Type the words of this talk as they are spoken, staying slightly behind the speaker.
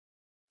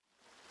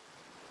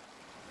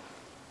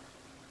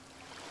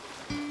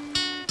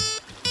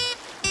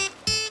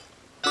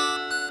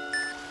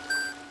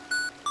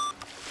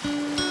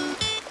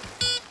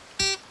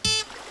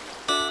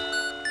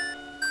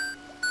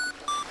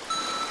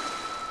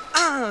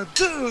1,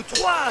 2,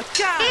 3,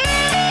 4.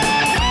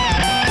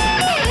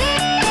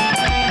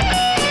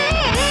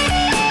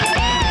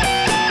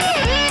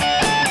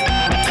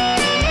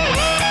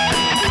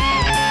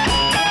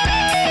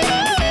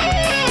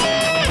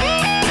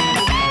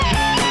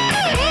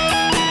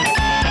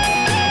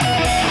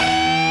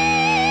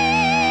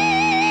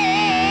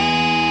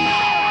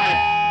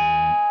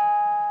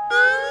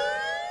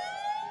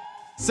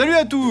 Salut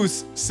à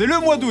tous, c'est le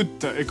mois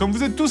d'août, et comme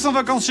vous êtes tous en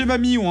vacances chez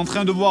mamie ou en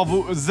train de voir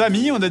vos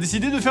amis, on a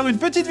décidé de faire une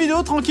petite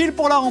vidéo tranquille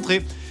pour la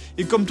rentrée.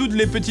 Et comme toutes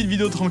les petites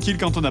vidéos tranquilles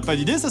quand on n'a pas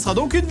d'idée, ça sera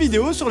donc une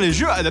vidéo sur les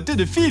jeux adaptés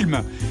de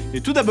films.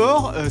 Et tout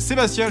d'abord,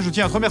 Sébastien, je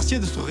tiens à te remercier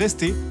de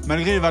rester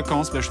malgré les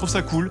vacances, je trouve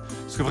ça cool,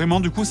 parce que vraiment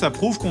du coup ça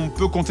prouve qu'on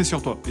peut compter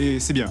sur toi, et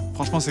c'est bien,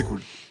 franchement c'est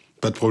cool.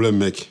 Pas de problème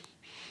mec.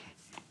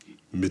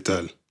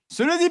 Métal.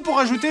 Cela dit, pour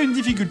ajouter une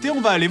difficulté,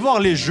 on va aller voir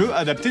les jeux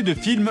adaptés de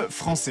films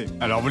français.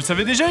 Alors vous le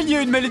savez déjà, il y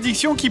a une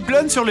malédiction qui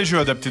plane sur les jeux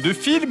adaptés de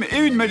films et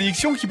une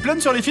malédiction qui plane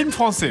sur les films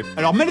français.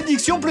 Alors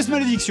malédiction plus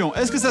malédiction,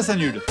 est-ce que ça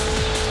s'annule?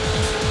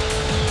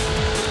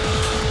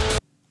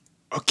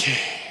 Ok.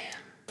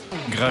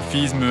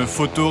 Graphisme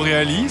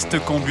photoréaliste,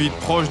 conduite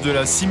proche de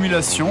la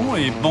simulation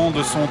et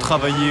bande son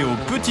travaillée aux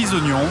petits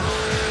oignons.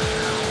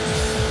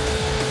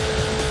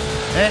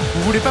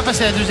 Vous voulez pas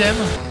passer à la deuxième?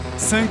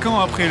 5 ans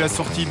après la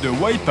sortie de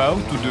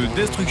Wipeout ou de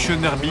Destruction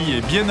Derby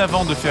et bien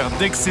avant de faire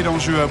d'excellents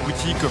jeux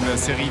aboutis comme la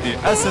série des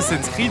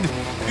Assassin's Creed,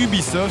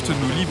 Ubisoft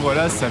nous livre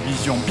là sa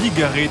vision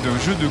bigarrée d'un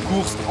jeu de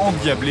course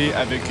endiablé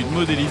avec une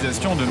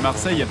modélisation de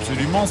Marseille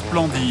absolument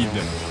splendide.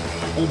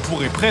 On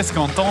pourrait presque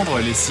entendre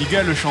les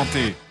cigales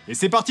chanter. Et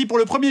c'est parti pour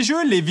le premier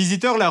jeu, les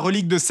visiteurs, la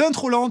relique de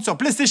Sainte-Rolande sur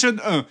PlayStation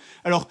 1.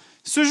 Alors,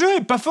 ce jeu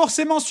est pas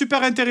forcément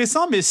super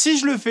intéressant, mais si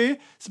je le fais,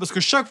 c'est parce que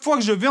chaque fois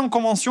que je vais en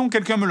convention,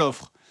 quelqu'un me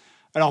l'offre.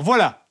 Alors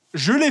voilà.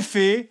 Je l'ai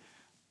fait,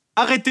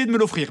 arrêtez de me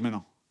l'offrir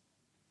maintenant.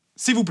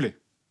 S'il vous plaît.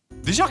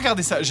 Déjà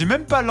regardez ça, j'ai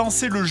même pas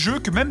lancé le jeu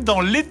que même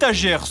dans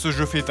l'étagère ce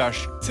jeu fait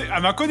tâche. C'est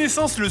à ma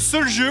connaissance le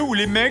seul jeu où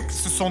les mecs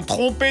se sont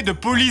trompés de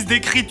police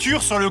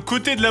d'écriture sur le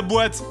côté de la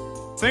boîte.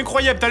 C'est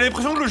incroyable, t'as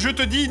l'impression que le jeu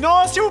te dit «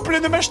 Non, s'il vous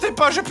plaît, ne m'achetez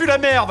pas, je pue la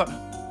merde !»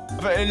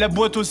 Enfin, la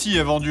boîte aussi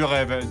a vendu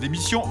rêve. Des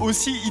missions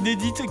aussi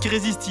inédites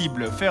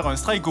qu'irrésistibles. Faire un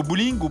strike au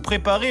bowling ou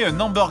préparer un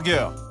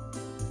hamburger.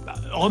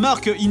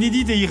 Remarque,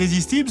 inédite et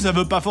irrésistible, ça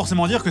veut pas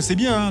forcément dire que c'est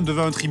bien, hein.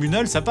 Devant un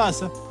tribunal, ça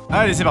passe.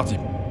 Allez, c'est parti.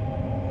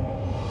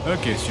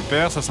 Ok,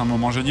 super, ça c'est un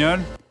moment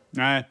génial.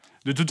 Ouais.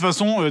 De toute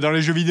façon, dans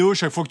les jeux vidéo,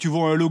 chaque fois que tu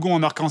vois un logo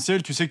en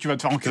arc-en-ciel, tu sais que tu vas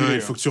te faire enculer.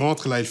 Il faut que tu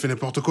rentres là, il fait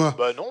n'importe quoi.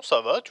 Bah non,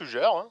 ça va, tu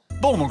gères. Hein.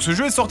 Bon, donc ce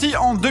jeu est sorti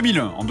en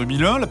 2001. En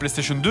 2001, la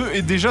PlayStation 2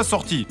 est déjà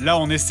sortie. Là,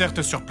 on est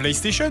certes sur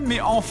PlayStation, mais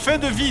en fin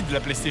de vie de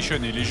la PlayStation.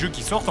 Et les jeux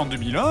qui sortent en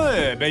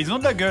 2001, ils ont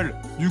de la gueule.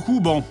 Du coup,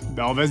 bon,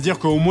 on va se dire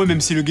qu'au moins, même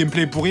si le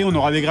gameplay est pourri, on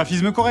aura des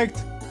graphismes corrects.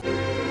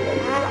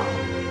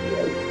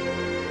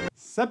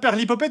 Ça perd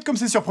l'hypopète comme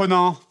c'est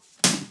surprenant.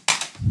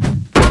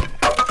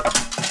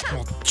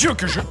 Mon Dieu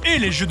que je hais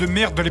les jeux de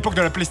merde de l'époque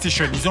de la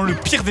PlayStation. Ils ont le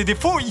pire des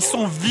défauts, ils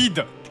sont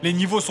vides. Les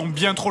niveaux sont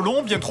bien trop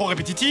longs, bien trop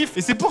répétitifs.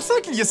 Et c'est pour ça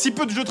qu'il y a si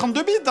peu de jeux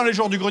 32 bits dans les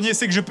joueurs du grenier.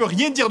 C'est que je peux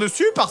rien dire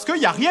dessus parce qu'il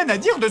y a rien à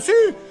dire dessus.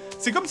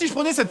 C'est comme si je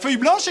prenais cette feuille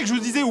blanche et que je vous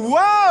disais «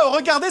 Waouh,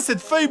 regardez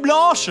cette feuille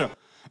blanche !»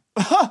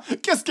 Ah,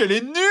 qu'est-ce qu'elle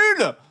est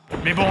nulle!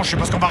 Mais bon, je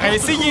suppose qu'on va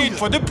réessayer une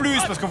fois de plus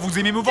parce que vous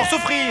aimez me voir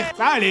souffrir.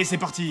 Allez, c'est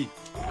parti.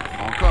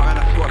 Encore un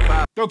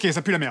aquapart. Ok,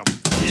 ça pue la merde.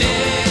 Les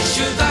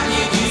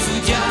chevaliers du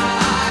zodiaque.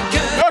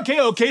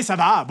 Ok, ça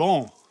va,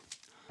 bon.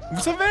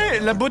 Vous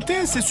savez, la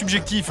beauté, c'est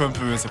subjectif un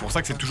peu. C'est pour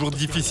ça que c'est toujours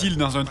difficile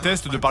dans un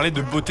test de parler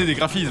de beauté des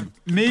graphismes.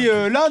 Mais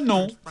là,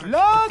 non.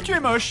 Là, tu es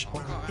moche.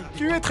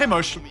 Tu es très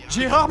moche.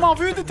 J'ai rarement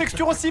vu des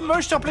textures aussi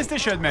moches sur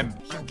PlayStation, même.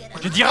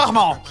 J'ai dit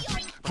rarement.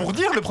 Pour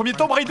dire, le premier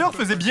Tomb Raider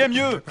faisait bien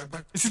mieux.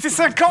 Et c'était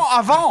 5 ans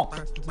avant.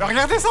 Alors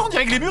regardez ça, on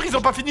dirait que les murs, ils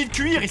ont pas fini de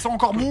cuire, ils sont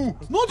encore mous.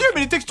 Mon Dieu, mais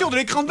les textures de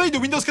l'écran de veille de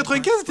Windows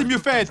 95 étaient mieux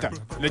faites.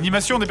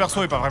 L'animation des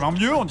persos est pas vraiment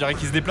mieux, on dirait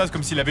qu'ils se déplacent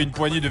comme s'il avait une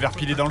poignée de verre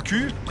pilé dans le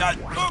cul.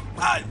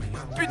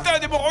 Putain,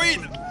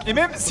 d'hémorroïdes. Et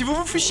même, si vous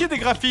vous fichiez des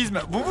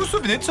graphismes, vous vous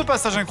souvenez de ce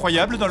passage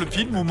incroyable dans le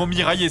film où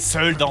Montmirail est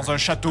seul dans un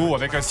château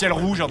avec un ciel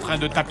rouge en train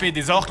de taper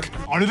des orques?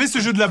 Enlevez ce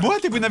jeu de la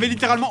boîte et vous n'avez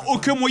littéralement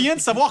aucun moyen de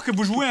savoir que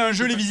vous jouez à un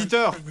jeu les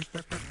visiteurs.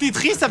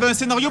 Tetris avait un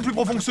scénario plus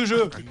profond que ce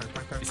jeu.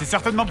 Et c'est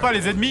certainement pas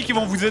les ennemis qui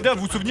vont vous aider à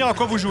vous souvenir à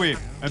quoi vous jouez.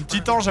 Un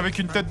petit ange avec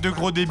une tête de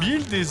gros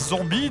débile, des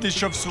zombies, des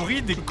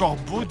chauves-souris, des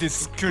corbeaux, des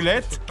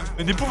squelettes,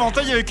 un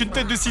épouvantail avec une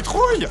tête de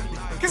citrouille.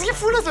 Qu'est-ce qu'il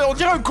fout là? On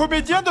dirait un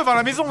comédien devant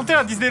la maison hantée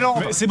à Disneyland.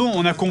 Mais c'est bon,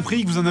 on a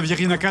compris que vous en aviez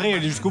rien à carrer,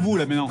 allez jusqu'au bout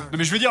là maintenant. Non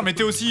mais je veux dire,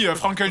 mettez aussi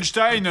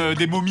Frankenstein,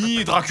 des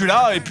momies,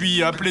 Dracula, et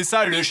puis appelez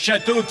ça le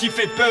château qui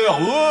fait peur.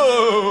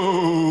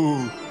 Wow.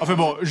 Enfin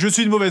bon, je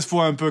suis de mauvaise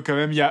foi un peu quand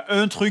même, il y a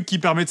un truc qui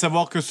permet de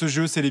savoir que ce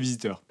jeu c'est les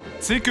visiteurs.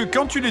 C'est que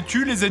quand tu les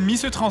tues, les ennemis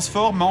se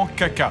transforment en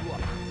caca.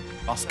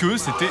 Parce que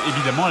c'était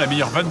évidemment la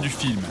meilleure vanne du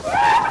film.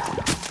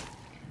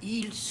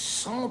 Ils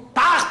sont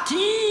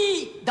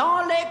partis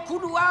dans les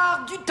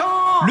couloirs du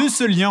temps. Le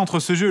seul lien entre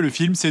ce jeu et le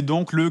film, c'est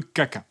donc le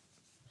caca.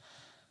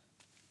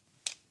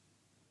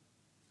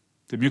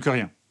 C'est mieux que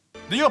rien.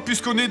 D'ailleurs,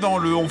 puisqu'on est dans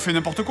le on fait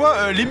n'importe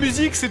quoi, les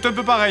musiques c'est un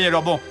peu pareil,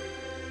 alors bon.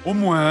 Au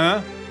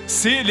moins,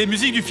 c'est les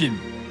musiques du film.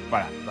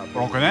 Voilà,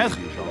 pour en connaître.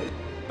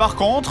 Par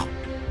contre,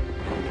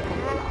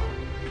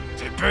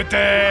 c'est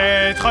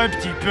peut-être un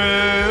petit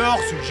peu hors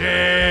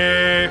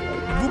sujet.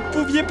 Vous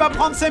pouviez pas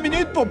prendre 5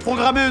 minutes pour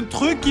programmer un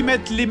truc qui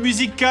mette les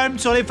musiques calmes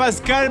sur les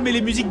phases calmes et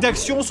les musiques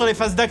d'action sur les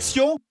phases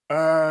d'action?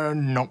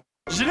 Non.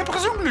 J'ai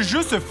l'impression que le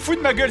jeu se fout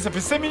de ma gueule. Ça fait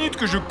 5 minutes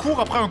que je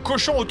cours après un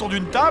cochon autour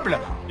d'une table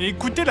et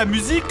écoutez la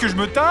musique que je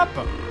me tape.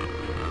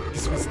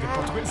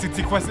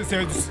 C'était quoi?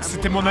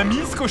 C'était mon ami,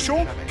 ce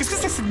cochon? Qu'est-ce que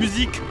c'est que cette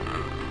musique?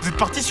 Vous êtes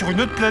parti sur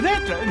une autre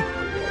planète, là?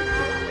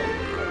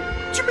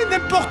 Tu mets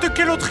n'importe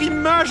quelle autre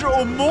image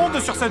au monde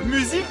sur cette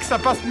musique, ça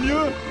passe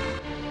mieux.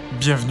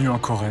 Bienvenue en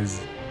Corrèze.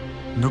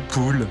 Nos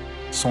poules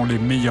sont les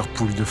meilleures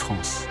poules de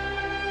France.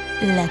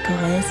 La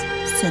Corrèze,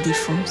 ça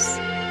défonce.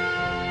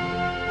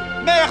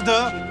 Merde!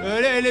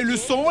 Le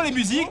son, les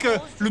musiques,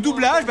 le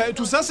doublage,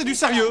 tout ça, c'est du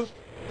sérieux.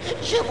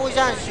 Je vous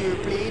en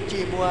supplie,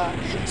 dis-moi,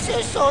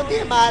 ce sont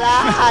des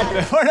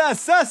malades. Voilà,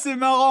 ça, c'est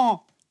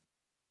marrant.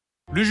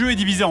 Le jeu est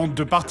divisé en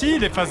 2 parties,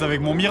 les phases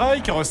avec mon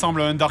Mireille, qui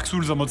ressemble à un Dark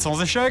Souls en mode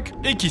sans échec,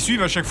 et qui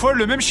suivent à chaque fois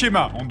le même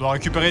schéma. On doit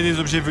récupérer des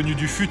objets venus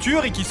du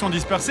futur et qui sont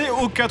dispersés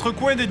aux 4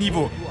 coins des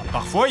niveaux.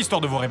 Parfois, histoire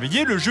de vous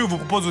réveiller, le jeu vous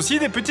propose aussi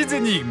des petites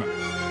énigmes.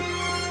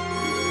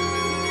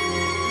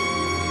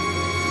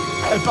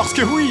 Parce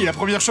que oui, la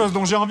première chose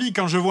dont j'ai envie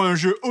quand je vois un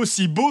jeu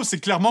aussi beau, c'est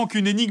clairement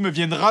qu'une énigme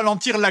vienne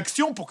ralentir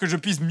l'action pour que je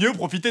puisse mieux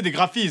profiter des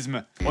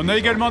graphismes. On a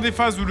également des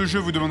phases où le jeu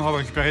vous demandera de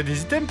récupérer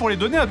des items pour les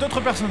donner à d'autres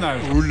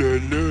personnages. Oh là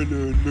là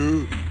là là,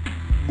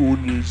 mon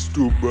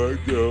estomac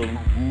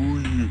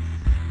gargouille,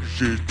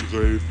 j'ai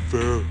très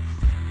faim.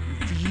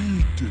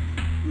 Vite,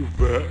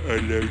 va à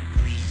la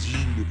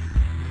cuisine,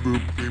 me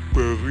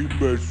préparer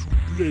ma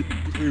souplette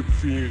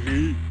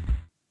préférée.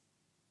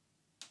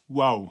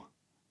 Waouh.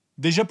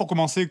 Déjà pour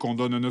commencer qu'on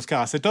donne un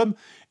Oscar à cet homme,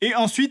 et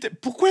ensuite,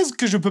 pourquoi est-ce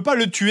que je peux pas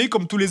le tuer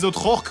comme tous les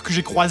autres orques que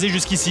j'ai croisés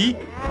jusqu'ici?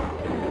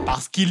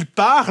 Parce qu'il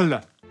parle.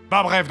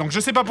 Bah bref, donc je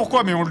sais pas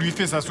pourquoi, mais on lui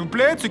fait sa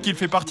souplette, ce qui le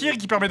fait partir et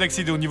qui permet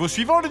d'accéder au niveau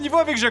suivant, le niveau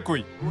avec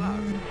Jacouille.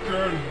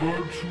 Quelle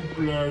bonne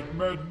souplette,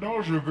 maintenant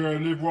je vais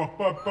aller voir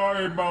papa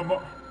et maman.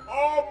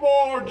 Oh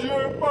mon Dieu,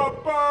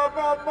 papa,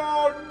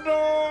 maman,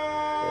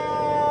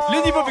 non!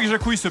 Les niveaux avec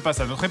Jacouille se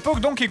passent à notre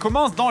époque, donc, et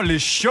commencent dans les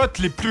chiottes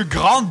les plus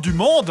grandes du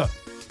monde.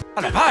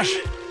 Ah la vache!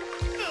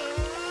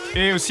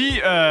 Et aussi,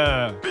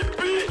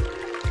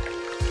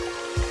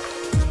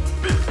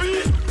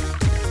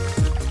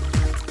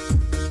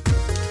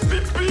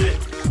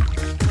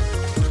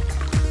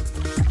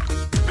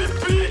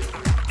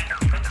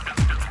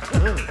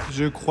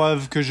 je crois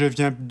que je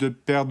viens de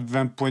perdre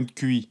 20 points de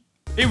QI.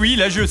 Et oui,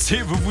 là je sais,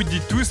 vous vous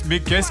dites tous, mais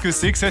qu'est-ce que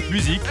c'est que cette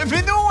musique?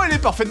 Mais non, elle est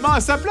parfaitement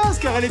à sa place,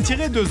 car elle est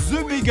tirée de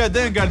The Mega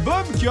Dingue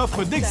Album, qui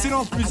offre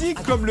d'excellentes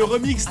musiques comme le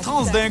remix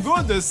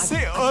Transdingo de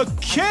C'est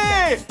OK!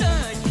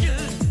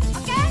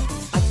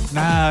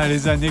 Ah,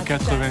 les années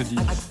 90.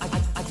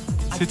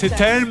 C'était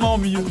tellement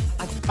mieux.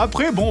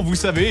 Après, bon, vous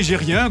savez, j'ai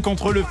rien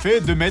contre le fait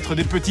de mettre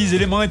des petits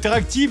éléments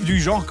interactifs, du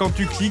genre quand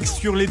tu cliques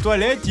sur les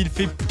toilettes, il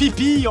fait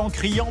pipi en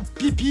criant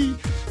pipi.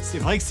 C'est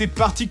vrai que c'est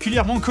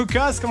particulièrement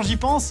cocasse quand j'y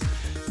pense,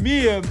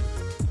 mais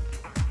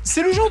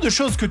c'est le genre de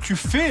choses que tu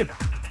fais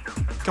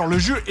quand le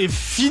jeu est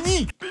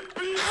fini.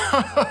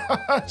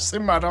 C'est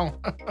marrant.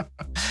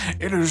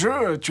 Et le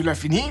jeu, tu l'as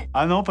fini?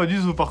 Ah non, pas du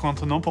tout par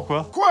contre, non,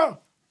 pourquoi? Quoi?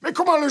 Mais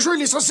comment le jeu,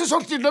 il est censé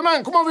sortir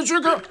demain? Comment veux-tu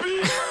que...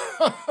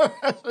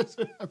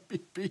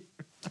 Pipi.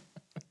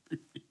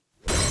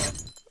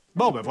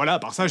 Bon bah voilà, à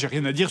part ça, j'ai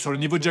rien à dire sur le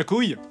niveau de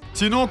Jacouille.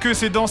 Sinon que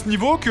c'est dans ce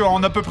niveau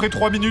qu'en à peu près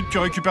 3 minutes, tu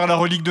récupères la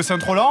relique de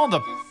Saint-Roland.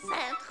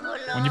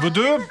 Au niveau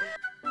 2,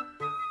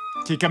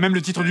 qui est quand même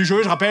le titre du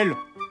jeu, je rappelle.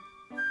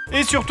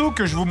 Et surtout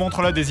que je vous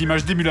montre là des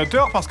images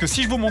d'émulateurs, parce que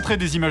si je vous montrais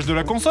des images de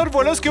la console,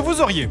 voilà ce que vous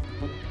auriez.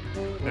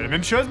 C'est la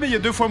même chose, mais il y a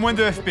 2 fois moins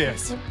de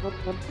FPS.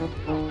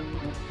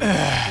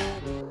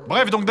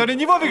 Bref, donc dans les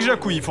niveaux avec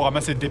Jacouille, il faut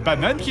ramasser des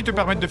bananes qui te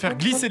permettent de faire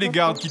glisser les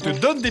gardes, qui te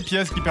donnent des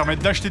pièces qui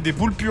permettent d'acheter des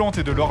boules puantes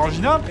et de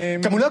l'orangina.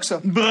 Camoulox?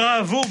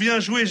 Bravo, bien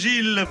joué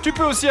Gilles. Tu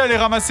peux aussi aller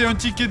ramasser un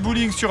ticket de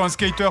bowling sur un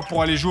skater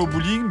pour aller jouer au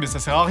bowling, mais ça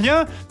sert à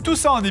rien. Tout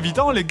ça en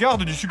évitant les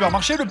gardes du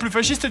supermarché le plus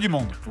fasciste du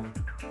monde.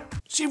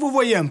 Si vous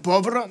voyez un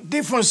pauvre,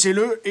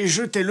 défoncez-le et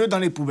jetez-le dans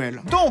les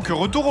poubelles. Donc,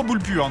 retour aux boules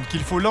puantes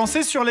qu'il faut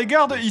lancer sur les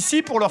gardes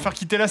ici pour leur faire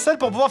quitter la salle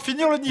pour pouvoir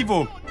finir le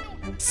niveau.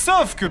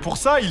 Sauf que pour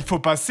ça, il faut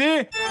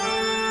passer...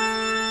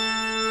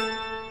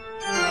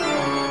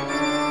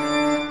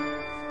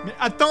 Mais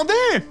attendez!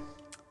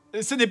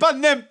 Ce n'est pas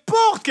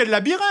n'importe quel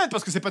labyrinthe,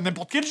 parce que c'est pas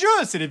n'importe quel jeu,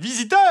 c'est les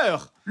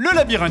visiteurs! Le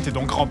labyrinthe est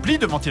donc rempli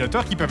de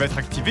ventilateurs qui peuvent être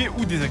activés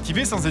ou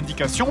désactivés sans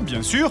indication,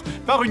 bien sûr,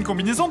 par une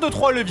combinaison de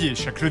 3 leviers,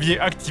 chaque levier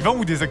activant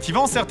ou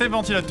désactivant certains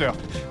ventilateurs.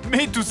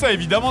 Mais tout ça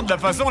évidemment de la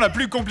façon la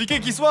plus compliquée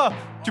qui soit!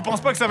 Tu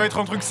penses pas que ça va être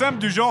un truc simple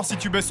du genre si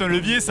tu baisses un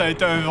levier ça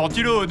éteint un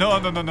ventilo? Non,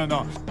 non, non, non,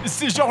 non.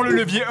 C'est genre le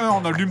levier 1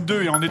 en allume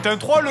 2 et en éteint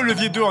 3, le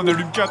levier 2 en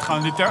allume 4 et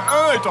en éteint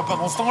 1, et toi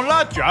pendant ce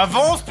temps-là, tu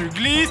avances, tu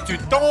glisses, tu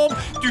tombes,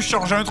 tu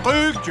changes un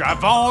truc, tu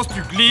avances,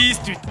 tu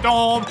glisses, tu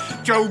tombes,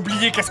 tu as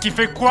oublié qu'est-ce qui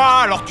fait quoi,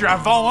 alors tu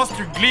avances,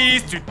 tu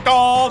glisses, tu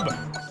tombes.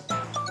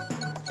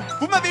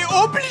 Vous m'avez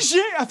obligé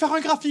à faire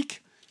un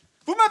graphique.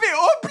 Vous m'avez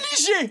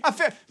obligé à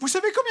faire... Vous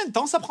savez combien de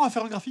temps ça prend à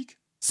faire un graphique?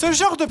 Ce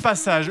genre de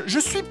passage, je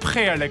suis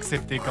prêt à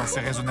l'accepter quand c'est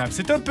raisonnable.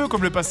 C'est un peu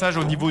comme le passage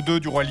au niveau 2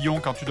 du Roi Lion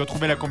quand tu dois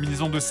trouver la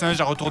combinaison de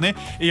singe à retourner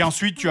et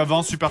ensuite tu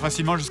avances super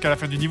facilement jusqu'à la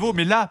fin du niveau.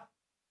 Mais là,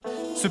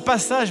 ce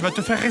passage va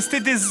te faire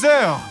rester des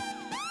heures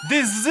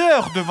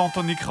devant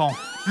ton écran.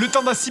 Le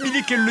temps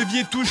d'assimiler quel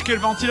levier touche quel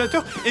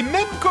ventilateur. Et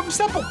même comme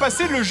ça, pour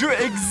passer, le jeu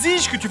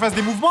exige que tu fasses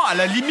des mouvements à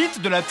la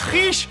limite de la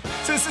triche.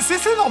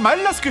 C'est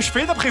normal, là, ce que je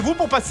fais, d'après vous,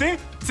 pour passer?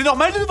 C'est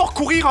normal de devoir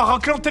courir en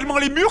raclant tellement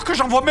les murs que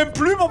j'en vois même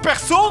plus, mon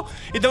perso?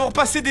 Et d'avoir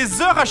passé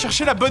des heures à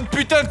chercher la bonne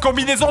putain de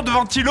combinaison de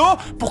ventilo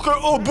pour que,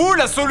 au bout,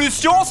 la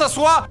solution, ça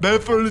soit... Ben,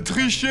 faut le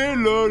tricher,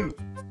 lol.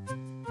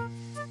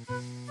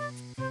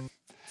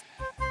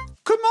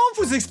 Comment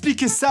vous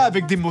expliquer ça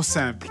avec des mots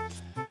simples?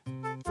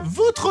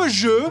 Votre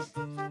jeu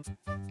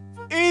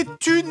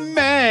est une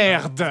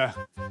merde.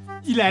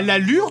 Il a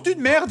l'allure d'une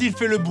merde, il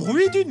fait le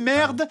bruit d'une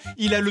merde,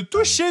 il a le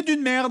toucher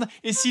d'une merde,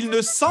 et s'il ne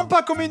sent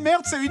pas comme une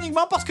merde, c'est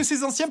uniquement parce que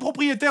ses anciens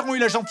propriétaires ont eu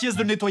la gentillesse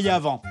de le nettoyer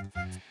avant.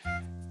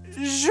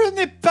 Je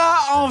n'ai pas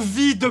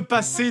envie de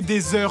passer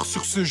des heures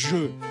sur ce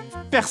jeu.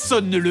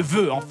 Personne ne le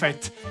veut, en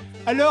fait.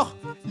 Alors,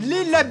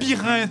 les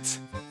labyrinthes,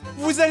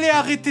 vous allez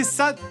arrêter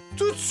ça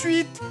tout de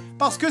suite,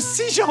 parce que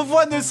si j'en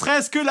vois ne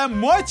serait-ce que la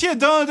moitié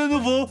d'un de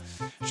nouveau,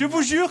 je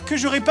vous jure que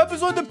j'aurai pas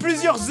besoin de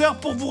plusieurs heures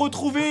pour vous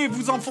retrouver et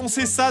vous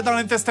enfoncer ça dans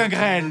l'intestin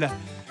grêle.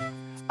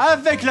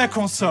 Avec la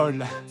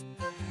console.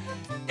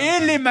 Et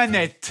les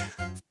manettes.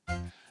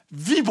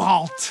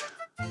 Vibrantes.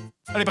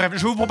 Allez bref,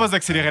 je vous propose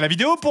d'accélérer la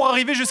vidéo pour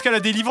arriver jusqu'à la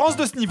délivrance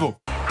de ce niveau.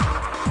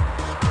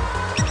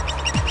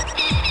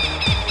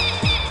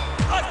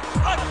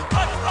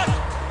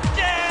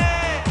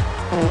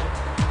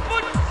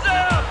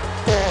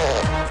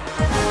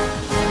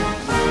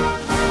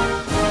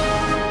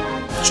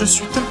 Je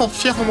suis tellement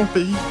fier de mon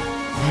pays.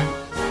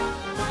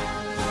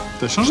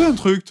 T'as changé un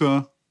truc,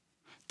 toi.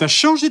 T'as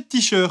changé de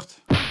t-shirt.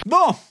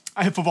 Bon,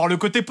 il faut voir le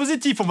côté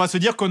positif. On va se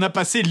dire qu'on a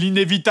passé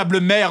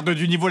l'inévitable merde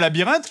du niveau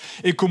labyrinthe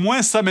et qu'au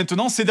moins ça,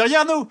 maintenant, c'est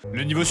derrière nous.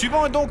 Le niveau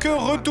suivant est donc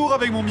retour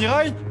avec mon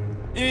Mirail.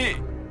 Et...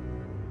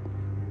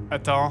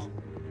 Attends.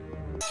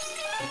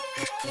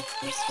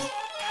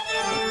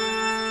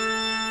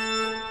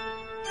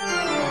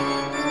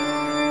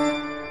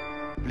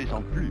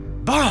 Plaisante plus.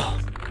 Bon,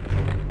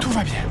 tout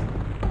va bien.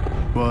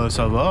 Bah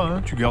ça va,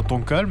 hein, tu gardes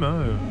ton calme,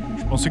 hein.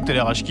 Je pensais que t'allais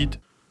rage quitte.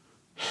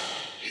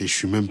 Et je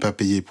suis même pas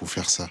payé pour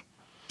faire ça.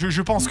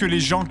 Je pense que les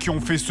gens qui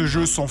ont fait ce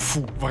jeu sont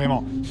fous,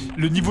 vraiment.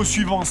 Le niveau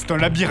suivant, c'est un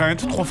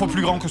labyrinthe, 3 fois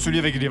plus grand que celui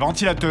avec les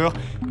ventilateurs.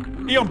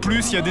 Et en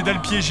plus, il y a des dalles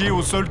piégées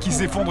au sol qui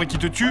s'effondrent et qui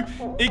te tuent,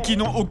 et qui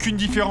n'ont aucune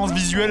différence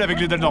visuelle avec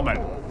les dalles normales.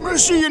 Mais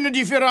s'il y a une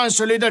différence,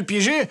 les dalles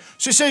piégées,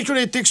 c'est celle que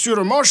les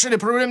textures moches et les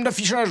problèmes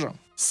d'affichage.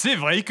 C'est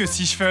vrai que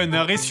si je fais un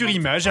arrêt sur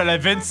image, à la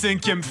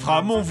 25e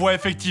frame, on voit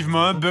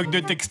effectivement un bug de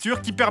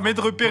texture qui permet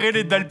de repérer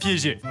les dalles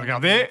piégées.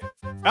 Regardez.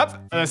 Hop,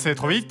 là c'est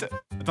trop vite.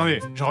 Attendez,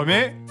 je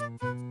remets.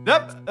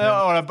 Hop,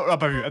 on l'a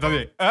pas vu.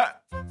 Attendez.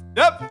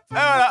 Hop,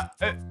 voilà.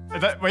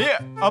 Vous voyez,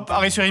 hop,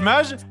 arrêt sur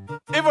image.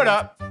 Et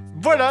voilà.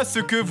 Voilà ce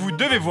que vous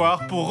devez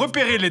voir pour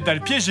repérer les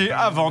dalles piégées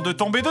avant de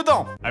tomber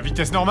dedans. À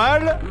vitesse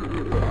normale...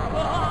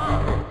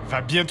 Va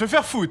bien te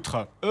faire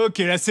foutre. Ok,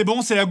 là c'est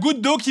bon, c'est la goutte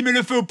d'eau qui met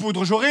le feu aux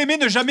poudres. J'aurais aimé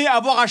ne jamais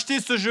avoir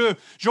acheté ce jeu.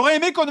 J'aurais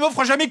aimé qu'on ne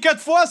m'offre jamais 4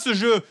 fois ce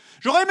jeu.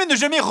 J'aurais aimé ne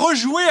jamais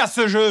rejouer à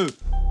ce jeu.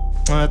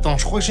 Attends,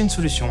 je crois que j'ai une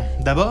solution.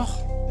 D'abord,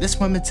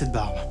 laisse-moi mettre cette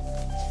barbe.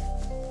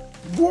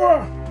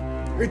 Bois.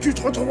 Et tu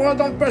te retrouveras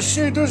dans le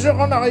passé 2 heures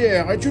en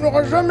arrière, et tu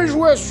n'auras jamais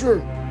joué à ce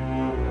jeu.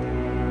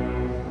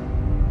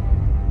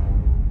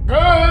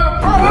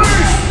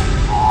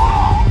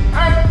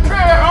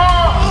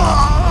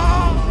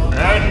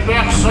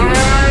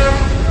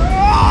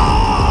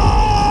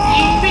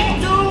 Il fait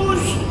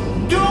tous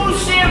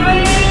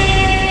serrés.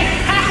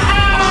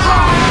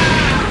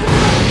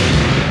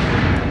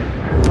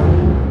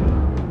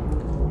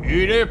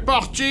 Il est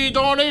parti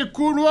dans les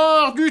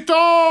couloirs du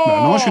temps.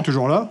 Bah non, je suis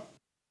toujours là.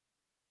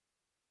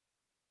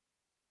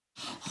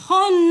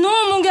 Oh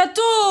non, mon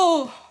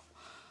gâteau!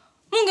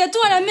 Mon gâteau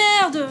à la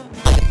merde!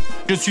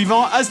 Jeu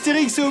suivant,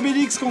 Astérix et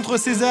Obélix contre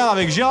César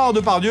avec Gérard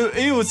Depardieu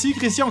et aussi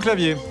Christian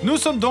Clavier. Nous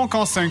sommes donc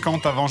en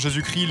 50 avant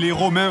Jésus-Christ, les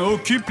Romains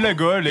occupent la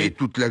Gaule Et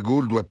toute la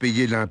Gaule doit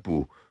payer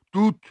l'impôt.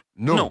 Toute,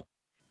 non.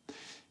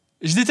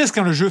 Je déteste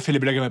quand le jeu fait les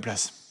blagues à ma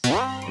place.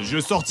 Jeu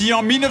sorti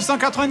en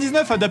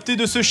 1999, adapté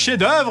de ce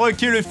chef-d'œuvre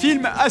qui est le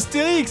film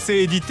Astérix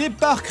et édité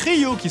par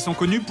Cryo, qui sont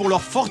connus pour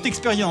leur forte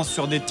expérience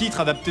sur des titres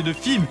adaptés de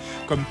films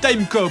comme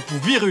Time Cop ou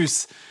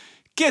Virus.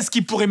 Qu'est-ce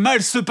qui pourrait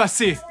mal se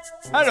passer?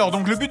 Alors,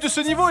 donc le but de ce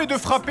niveau est de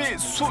frapper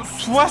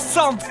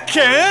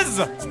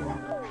 75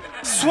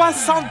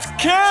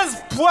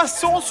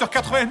 poissons sur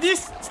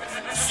 90.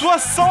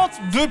 60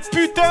 de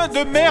putain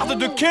de merde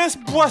de 15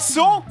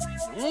 poissons.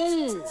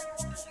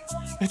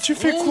 Et tu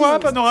fais quoi,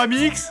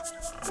 Panoramix?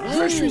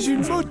 Je suis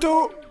une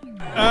moto.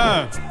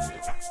 1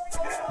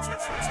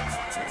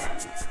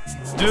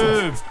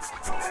 2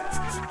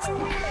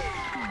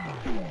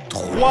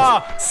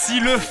 3. Si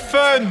le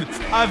fun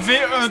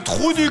avait un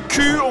trou du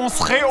cul, on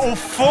serait au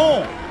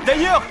fond.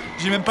 D'ailleurs,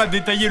 J'ai même pas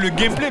détaillé le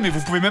gameplay, mais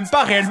vous pouvez même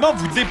pas réellement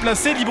vous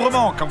déplacer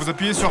librement. Quand vous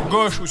appuyez sur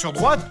gauche ou sur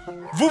droite,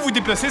 vous vous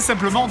déplacez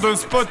simplement d'un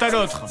spot à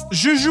l'autre.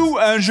 Je joue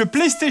à un jeu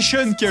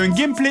PlayStation qui a un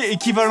gameplay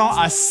équivalent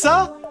à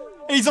ça,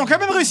 et ils ont quand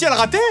même réussi à le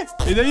rater.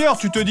 Et d'ailleurs,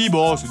 tu te dis,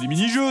 bon, c'est des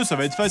mini-jeux, ça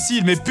va être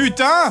facile, mais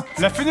putain,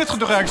 la fenêtre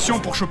de réaction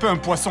pour choper un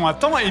poisson à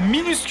temps est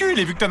minuscule,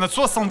 et vu que t'en as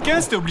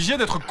 75, t'es obligé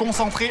d'être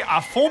concentré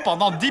à fond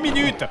pendant 10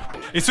 minutes.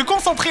 Et se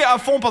concentrer à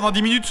fond pendant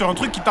 10 minutes sur un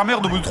truc qui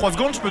t'emmerde au bout de 3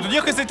 secondes, je peux te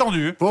dire que c'est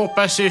tendu. Pour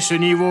passer ce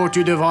niveau,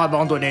 tu devras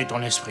abandonner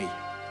ton esprit.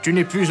 Tu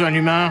n'es plus un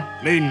humain,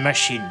 mais une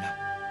machine.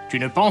 Tu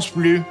ne penses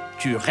plus,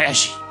 tu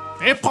réagis.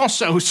 Et prends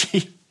ça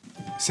aussi.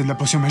 C'est de la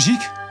potion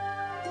magique?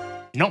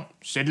 Non,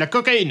 c'est de la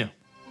cocaïne.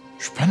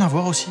 Je peux en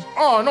avoir aussi.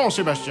 Oh non,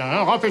 Sébastien,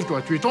 hein,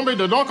 rappelle-toi, tu es tombé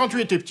dedans quand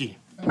tu étais petit.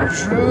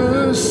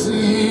 Je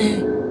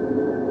sais.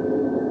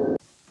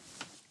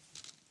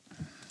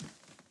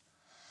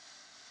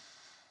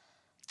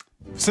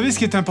 Vous savez ce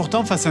qui est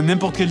important face à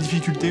n'importe quelle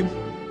difficulté?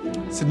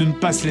 C'est de ne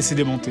pas se laisser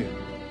démonter,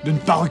 de ne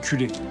pas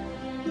reculer.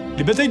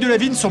 Les batailles de la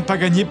vie ne sont pas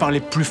gagnées par les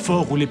plus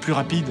forts ou les plus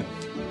rapides.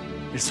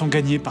 Elles sont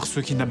gagnées par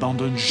ceux qui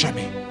n'abandonnent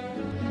jamais.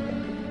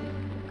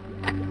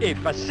 Et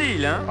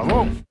facile, hein?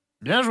 Bravo,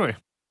 bien joué.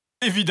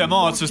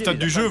 Évidemment, à ce stade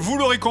du jeu, vous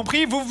l'aurez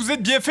compris, vous vous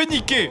êtes bien fait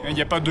niquer. Il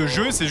n'y a pas de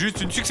jeu, c'est juste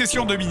une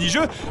succession de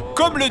mini-jeux,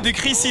 comme le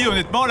décrit si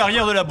honnêtement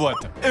l'arrière de la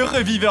boîte. Et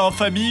revivez en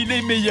famille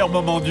les meilleurs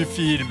moments du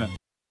film.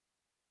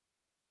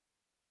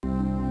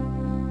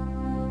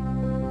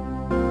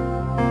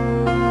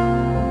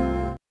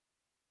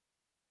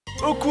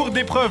 Au cours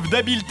d'épreuves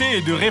d'habileté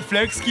et de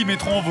réflexes qui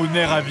mettront vos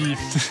nerfs à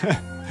vif.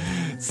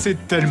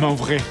 C'est tellement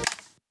vrai.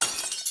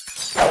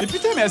 Mais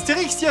putain, mais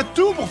Astérix, y a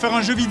tout pour faire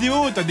un jeu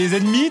vidéo. T'as des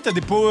ennemis, t'as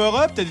des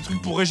power-ups, t'as des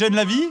trucs pour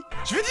régénérer la vie.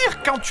 Je veux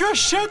dire, quand tu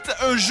achètes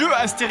un jeu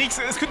Astérix,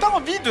 est-ce que t'as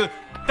envie de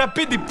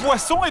taper des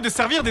poissons et de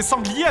servir des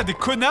sangliers à des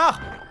connards?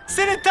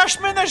 C'est les tâches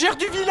ménagères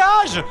du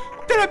village.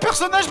 T'es le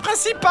personnage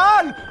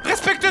principal.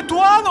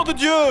 Respecte-toi, nom de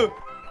Dieu.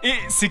 Et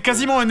c'est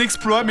quasiment un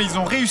exploit, mais ils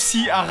ont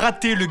réussi à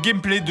rater le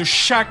gameplay de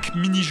chaque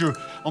mini-jeu.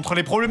 Entre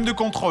les problèmes de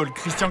contrôle,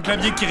 Christian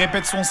Clavier qui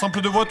répète son sample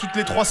de voix toutes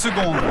les 3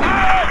 secondes.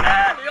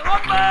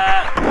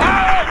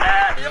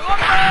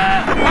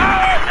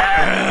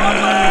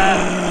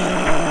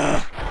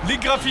 Les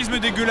graphismes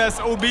dégueulasses,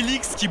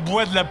 Obélix qui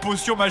boit de la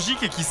potion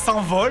magique et qui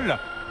s'envole.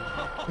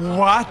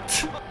 What?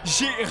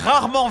 J'ai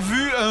rarement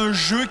vu un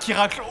jeu qui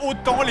racle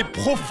autant les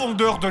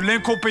profondeurs de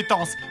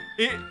l'incompétence.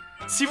 Et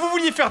si vous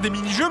vouliez faire des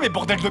mini-jeux, mais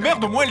bordel de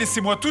merde, au moins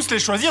laissez-moi tous les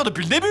choisir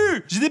depuis le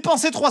début. J'ai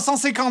dépensé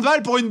 350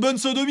 balles pour une bonne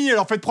sodomie,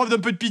 alors faites preuve d'un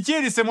peu de pitié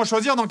et laissez-moi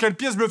choisir dans quelle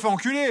pièce je me fais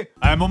enculer.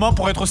 À un moment,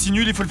 pour être aussi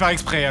nul, il faut le faire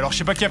exprès, alors je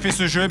sais pas qui a fait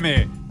ce jeu,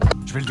 mais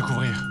je vais le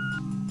découvrir.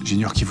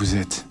 J'ignore qui vous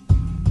êtes.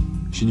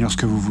 J'ignore ce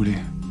que vous voulez.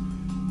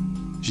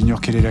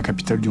 J'ignore quelle est la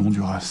capitale du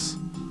Honduras.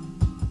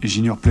 Et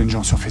j'ignore plein de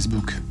gens sur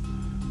Facebook.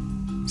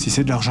 Si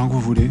c'est de l'argent que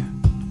vous voulez,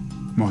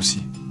 moi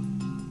aussi.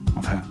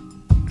 Enfin,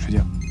 je veux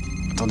dire,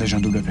 attendez, j'ai un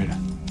double appel.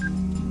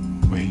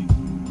 Oui.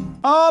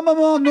 Ah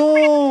maman,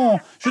 non!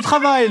 Je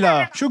travaille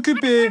là, je suis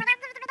occupé.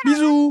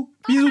 Bisous,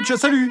 bisous, ciao,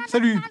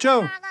 salut,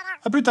 ciao.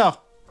 À plus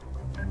tard.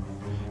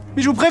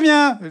 Mais je vous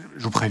préviens.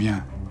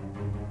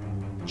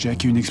 J'ai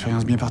acquis une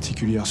expérience bien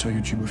particulière sur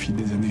YouTube au fil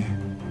des années.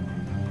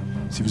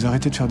 Si vous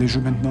arrêtez de faire des jeux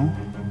maintenant,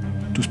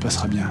 tout se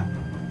passera bien.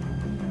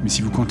 Mais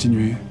si vous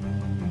continuez,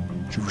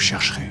 je vous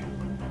chercherai.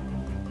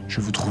 Je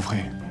vous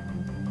trouverai.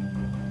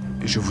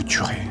 Et je vous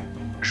tuerai.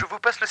 Je vous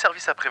passe le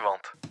service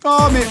après-vente.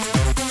 Oh mais...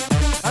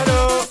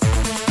 Allô?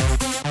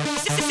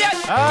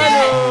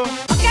 Allô?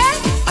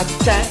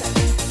 Attends.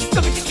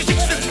 Non mais qu'est-ce que c'est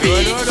que ce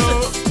bide? Allô?